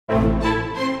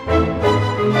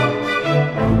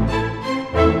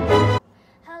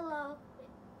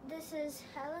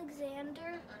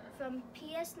from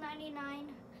PS99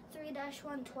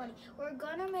 3-120. We're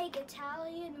gonna make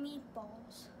Italian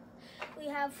meatballs. We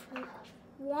have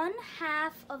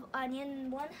 1/2 of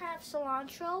onion, 1/2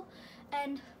 cilantro,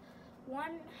 and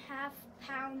 1/2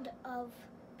 pound of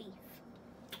beef.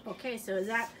 Okay, so is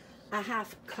that a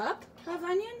 1/2 cup of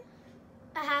onion?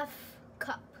 A 1/2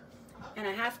 cup. And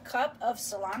a 1/2 cup of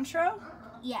cilantro?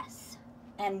 Yes.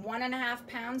 And 1.5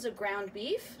 pounds of ground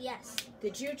beef? Yes.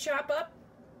 Did you chop up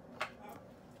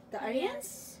the onions?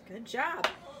 Yes. Good job.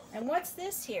 And what's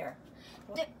this here?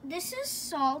 This is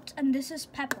salt and this is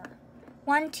pepper.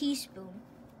 1 teaspoon.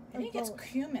 I think it's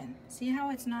cumin. See how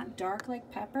it's not dark like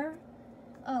pepper?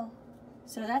 Oh.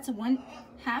 So that's a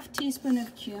 1/2 teaspoon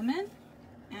of cumin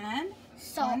and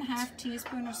Salt. 1/2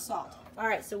 teaspoon of salt. All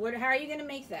right, so how are you going to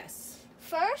make this?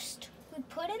 First, we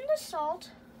put in the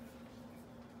salt.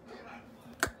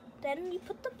 Then you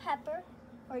put the pepper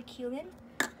or cumin.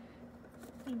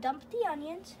 We dump the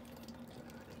onions.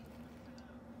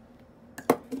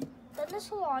 Then the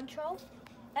cilantro.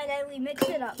 And then we mix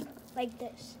it up like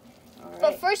this. All right.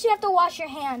 But first you have to wash your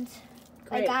hands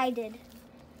Great. like I did.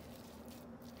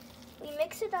 We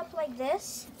mix it up like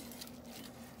this.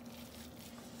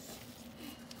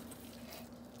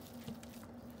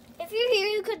 If you're here,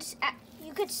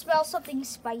 you could smell something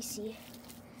spicy.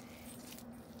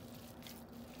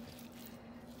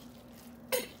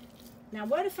 Now,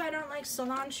 what if I don't like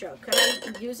cilantro? Could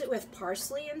I use it with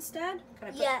parsley instead? Could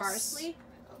I put Yes. parsley?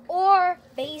 Or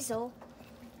basil.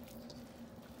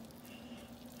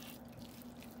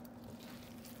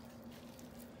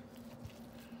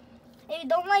 If you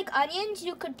don't like onions,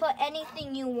 you could put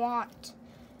anything you want.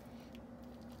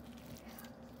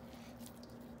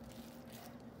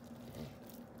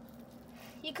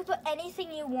 You could put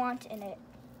anything you want in it.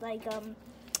 Like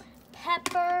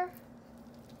pepper.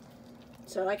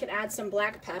 So I could add some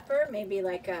black pepper, maybe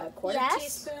like a quarter Yes.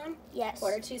 teaspoon. Yes.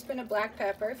 Quarter teaspoon of black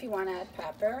pepper if you want to add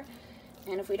pepper.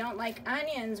 And if we don't like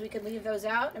onions, we could leave those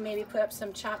out and maybe put up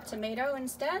some chopped tomato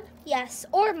instead. Yes,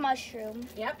 or mushroom.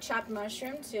 Yep, chopped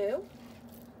mushroom too.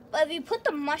 But if you put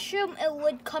the mushroom, it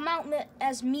would come out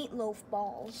as meatloaf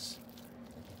balls.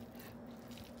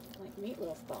 Like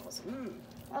meatloaf balls. Mmm.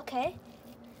 Okay.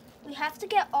 We have to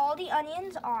get all the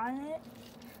onions on it.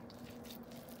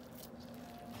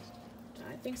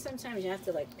 I think sometimes you have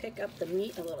to like pick up the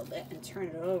meat a little bit and turn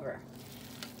it over.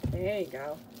 There you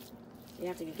go. You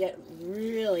have to get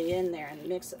really in there and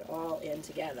mix it all in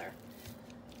together.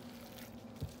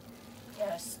 You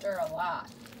gotta stir a lot.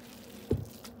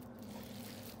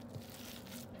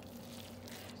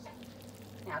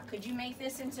 Now, could you make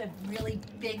this into really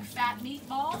big fat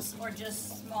meatballs or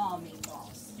just small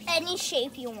meatballs? Any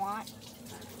shape you want.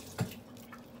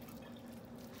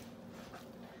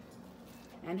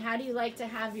 And how do you like to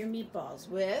have your meatballs?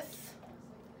 With?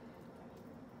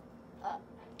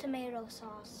 Tomato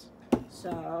sauce.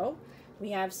 So,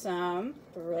 we have some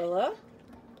Barilla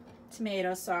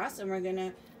tomato sauce, and we're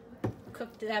gonna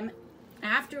cook them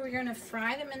after. We're gonna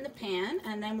fry them in the pan,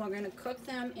 and then we're gonna cook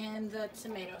them in the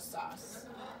tomato sauce.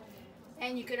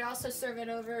 And you could also serve it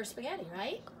over spaghetti,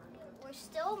 right? We're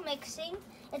still mixing.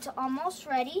 It's almost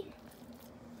ready.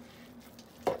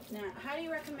 Now, how do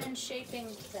you recommend shaping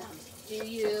them? Do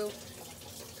you,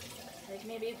 like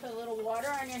maybe put a little water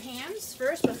on your hands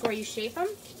first before you shape them?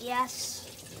 Yes.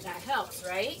 That helps,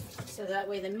 right? So that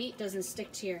way the meat doesn't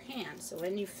stick to your hand. So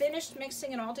when you finished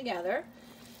mixing it all together,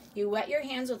 you wet your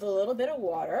hands with a little bit of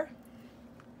water,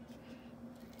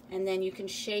 and then you can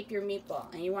shape your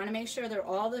meatball. And you want to make sure they're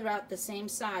all about the same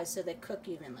size so they cook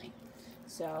evenly.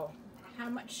 So how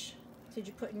much did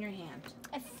you put in your hand?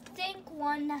 I think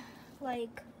one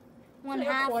Like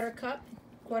half. a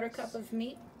quarter cup of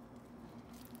meat.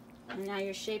 And now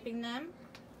you're shaping them.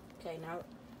 Okay, now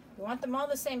you want them all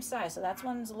the same size, so that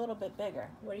one's a little bit bigger.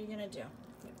 What are you gonna do?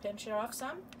 You pinch it off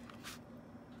some?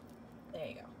 There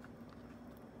you go.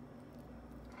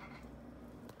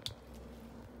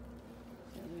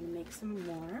 And we're gonna make some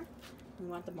more. We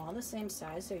want them all the same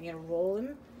size, so you're gonna roll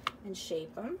them and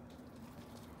shape them.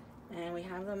 And we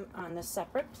have them on the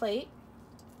separate plate.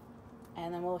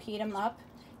 And then we'll heat them up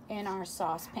in our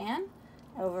saucepan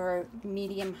over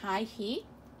medium-high heat.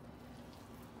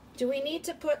 Do we need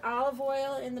to put olive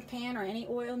oil in the pan or any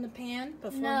oil in the pan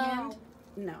beforehand?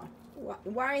 No.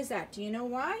 Why is that? Do you know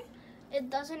why? It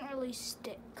doesn't really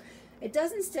stick. It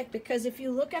doesn't stick because if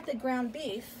you look at the ground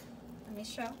beef, let me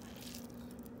show.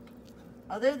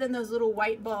 Other than those little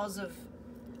white balls of,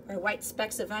 or white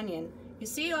specks of onion, you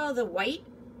see all the white?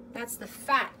 That's the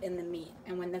fat in the meat.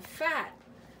 And when the fat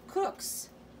cooks,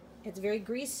 it's very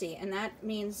greasy, and that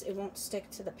means it won't stick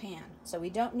to the pan. So we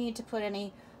don't need to put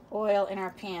any oil in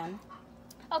our pan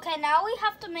Okay, now we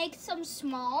have to make some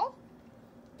small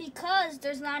because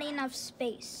there's not enough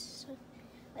space. So,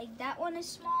 like that one is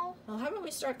small. Well, how about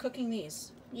we start cooking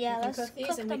these? Yeah, we can let's cook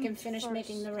these and we can finish first.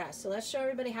 making the rest. So let's show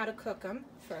everybody how to cook them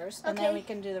first, and then we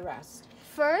can do the rest.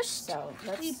 First, so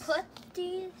we put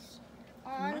these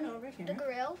on over here. the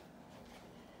grill.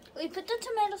 We put the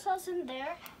tomato sauce in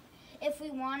there if we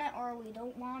want it or we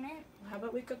don't want it. How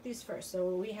about we cook these first?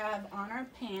 So we have on our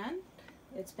pan,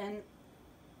 it's been,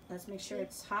 let's make sure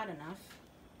it's hot enough.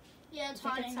 Yeah, it's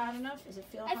hot enough. It's hot enough? Does it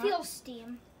feel hot? I feel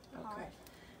steam. Okay. Hot.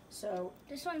 So.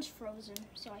 This one's frozen,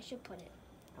 so I should put it.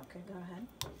 Okay, go ahead.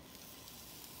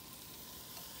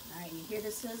 All right, you hear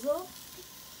the sizzle?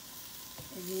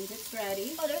 It means it's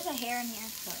ready. Oh, there's a hair in here.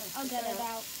 I'll get it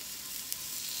out.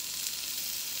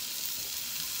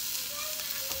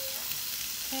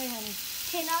 Okay, honey.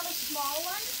 Okay, now the small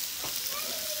one.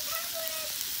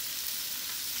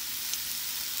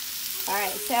 All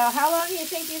right, so how long do you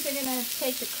think these are going to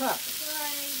take to cook?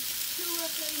 Like 2 or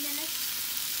 3 minutes.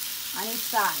 On each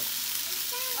side?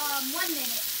 1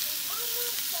 minute.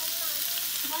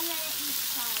 1 minute each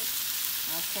side.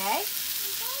 Okay.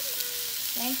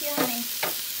 Thank you, honey.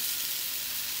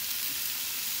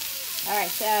 All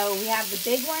right, so we have the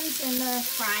big ones in the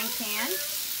frying pan,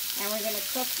 and we're going to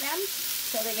cook them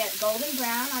till they get golden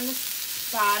brown on the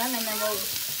bottom, and then we'll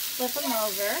flip them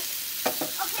over.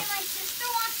 Okay, my sister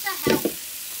wants to help.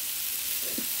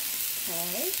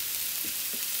 Okay.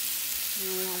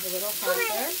 And we have a little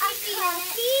helper. I see it.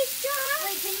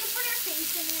 Wait, can you put her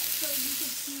face in it so you can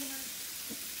see her?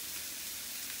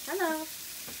 Hello.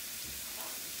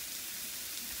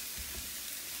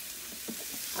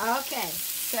 Okay,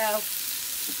 so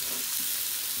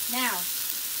now,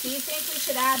 do you think we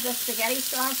should add the spaghetti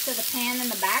sauce to the pan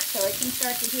in the back so it can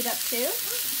start to heat up too?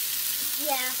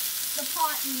 Yeah, the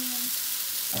pot you mean.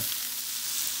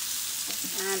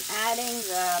 I'm adding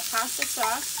the pasta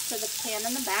sauce to the pan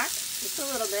in the back, just a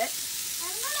little bit.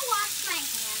 I'm gonna wash my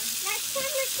hands. Next time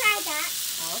we try that.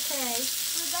 Okay.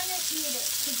 We're gonna eat it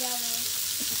together.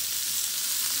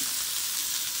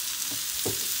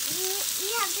 We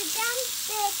have the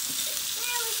drumstick.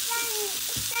 Now it's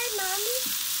done, Mommy.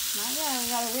 Not yet, we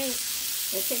gotta wait.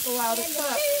 It'll take a while to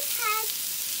cook.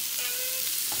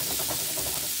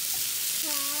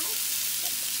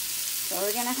 So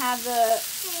we're gonna have the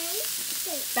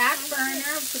back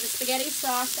burner for the spaghetti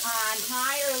sauce on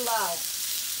high or low?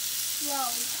 Low.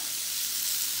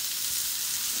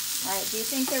 All right, do you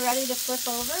think they're ready to flip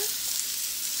over?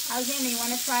 Alexander, you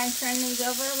want to try and turn these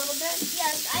over a little bit?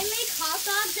 Yes, I make hot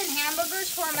dogs and hamburgers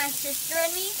for my sister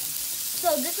and me.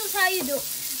 So this is how you do it.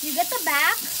 You get the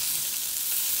back.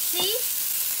 See?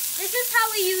 This is how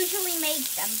we usually make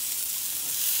them.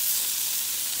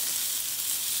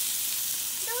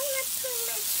 Don't let too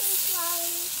much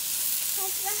slowly.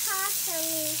 That's the hot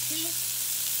see?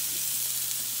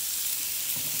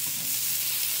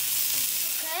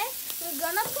 Okay, we're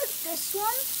gonna put this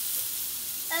one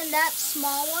and that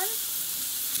small one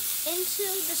into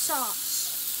the sauce.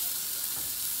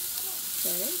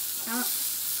 Okay.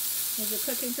 Is it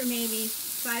cooking for maybe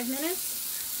 5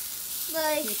 minutes?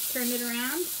 Like, you turn it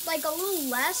around? Like a little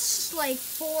less, like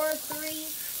 4, 3,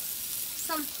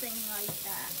 something like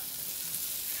that.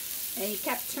 And you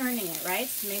kept turning it, right?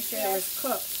 To make sure it was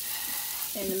cooked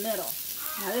in the middle.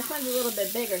 Now this one's a little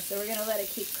bit bigger, so we're going to let it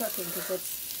keep cooking because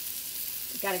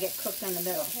it's got to get cooked in the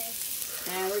middle. Okay.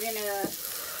 And we're going to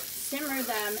simmer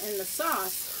them in the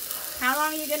sauce. How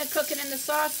long are you going to cook it in the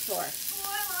sauce for?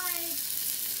 For like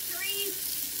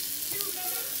 2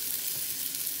 minutes.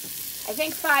 I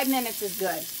think 5 minutes is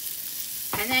good.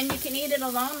 And then you can eat it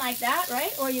alone like that,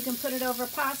 right? Or you can put it over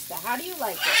pasta. How do you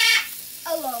like it?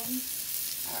 Alone.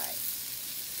 All right.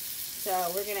 So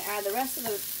we're going to add the rest of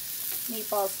the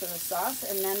meatballs to the sauce,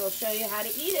 and then we'll show you how to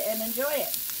eat it and enjoy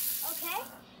it. Okay.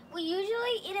 We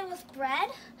usually eat it with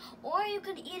bread, or you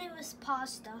could eat it with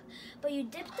pasta. But you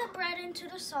dip the bread into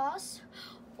the sauce,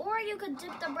 or you could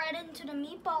dip the bread into the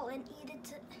meatball and eat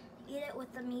it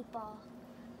with the meatball.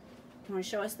 You want to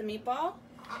show us the meatball?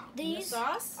 These the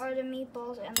sauce? are the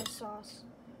meatballs and the sauce.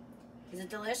 Is it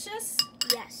delicious?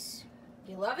 Yes.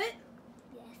 You love it?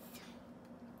 Yes.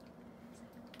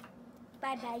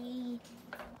 Bye-bye.